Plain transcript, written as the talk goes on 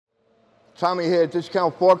Tommy here at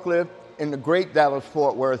Discount Forklift in the great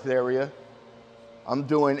Dallas-Fort Worth area. I'm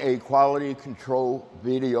doing a quality control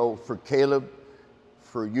video for Caleb,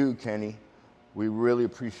 for you, Kenny. We really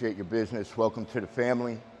appreciate your business. Welcome to the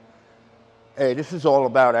family. Hey, this is all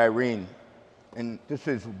about Irene. And this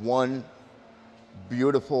is one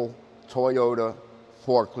beautiful Toyota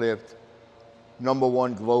forklift,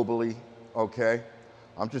 #1 globally, okay?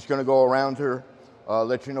 I'm just gonna go around her,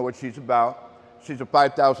 let you know what she's about. She's a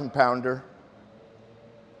 5,000 pounder,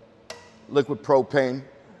 liquid propane,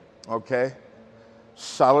 okay?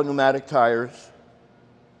 Solid pneumatic tires,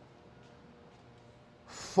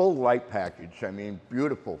 full light package, I mean,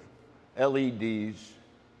 beautiful. LEDs.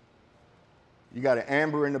 You got an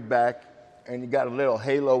amber in the back, and you got a little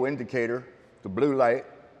halo indicator, the blue light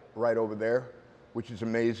right over there, which is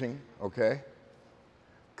amazing, okay?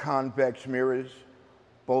 Convex mirrors,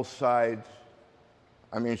 both sides.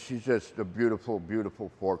 I mean, she's just a beautiful, beautiful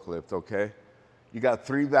forklift, okay? You got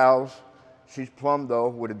 3 valves. She's plumbed, though,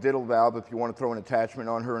 with a diddle valve if you want to throw an attachment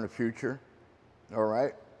on her in the future, all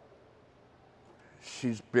right?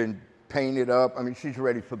 She's been painted up. I mean, she's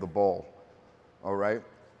ready for the ball, all right?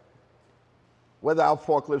 Whether our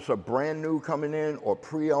forklifts are brand new coming in or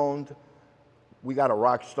pre-owned, we got a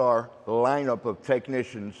rock star lineup of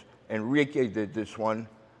technicians. Enrique did this one.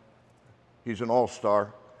 He's an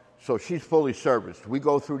all-star. So she's fully serviced. We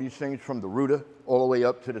go through these things from the rooter all the way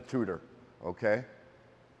up to the tutor, okay?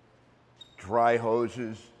 Dry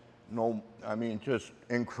hoses, no, I mean, just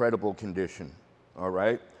incredible condition, all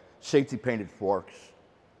right? Safety painted forks,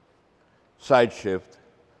 side shift.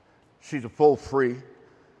 She's a full free.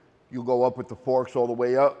 You go up with the forks all the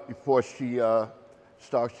way up before she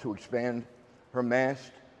starts to expand her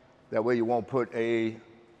mast. That way you won't put a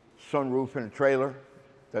sunroof in a trailer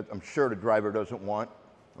that I'm sure the driver doesn't want.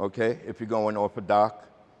 Okay, if you're going off a dock.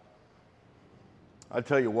 I'll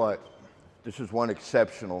tell you what, this is one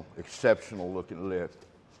exceptional, exceptional looking lift.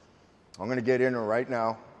 I'm gonna get in her right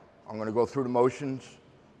now. I'm gonna go through the motions,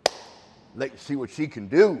 let you see what she can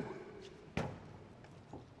do.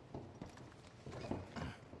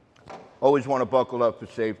 Always wanna buckle up for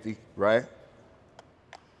safety, right?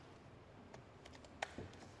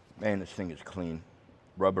 Man, this thing is clean.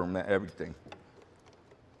 Rubber, everything.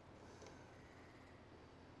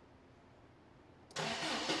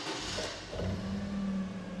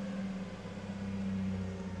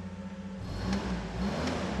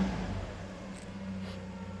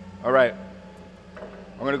 All right,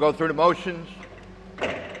 I'm gonna go through the motions.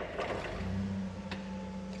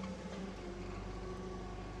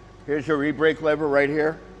 Here's your e-brake lever right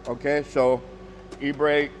here, okay? So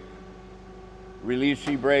e-brake, release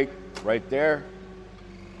e-brake right there.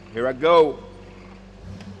 Here I go.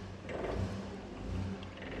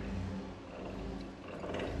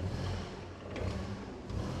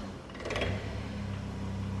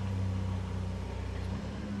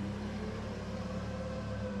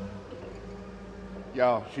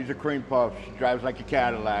 Yo, she's a cream puff. She drives like a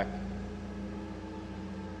Cadillac.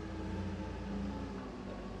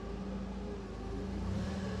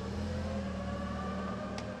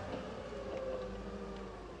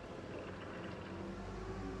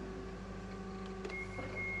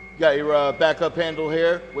 You got your backup handle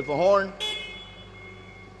here with the horn.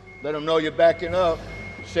 Let them know you're backing up.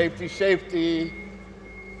 Safety, safety.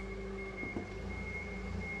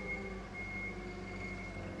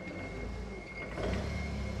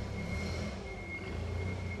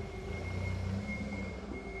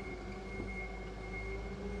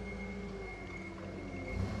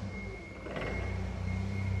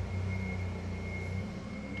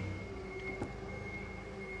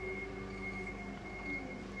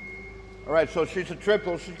 All right, so she's a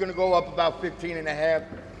triple. She's gonna go up about 15.5,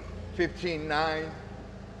 15.9.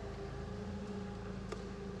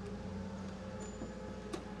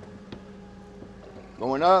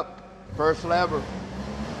 Going up, first lever.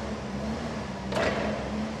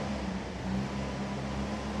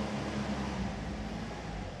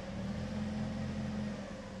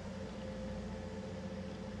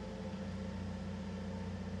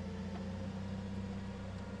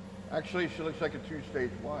 Actually, she looks like a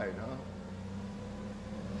 2-stage wide, huh?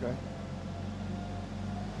 Okay.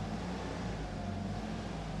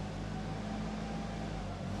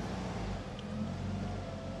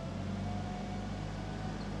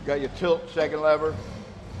 Got your tilt, second lever.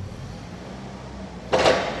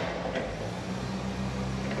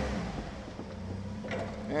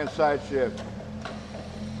 And side shift.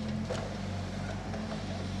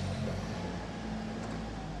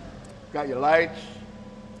 Got your lights.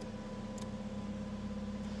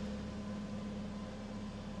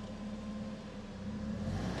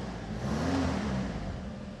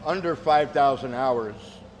 under 5,000 hours.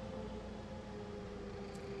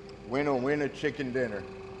 Winner, chicken dinner.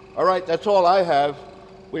 All right, that's all I have.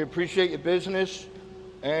 We appreciate your business,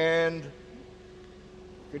 and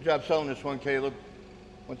good job selling this one, Caleb.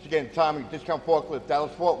 Once again, Tommy, Discount Forklift,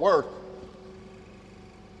 Dallas, Fort Worth.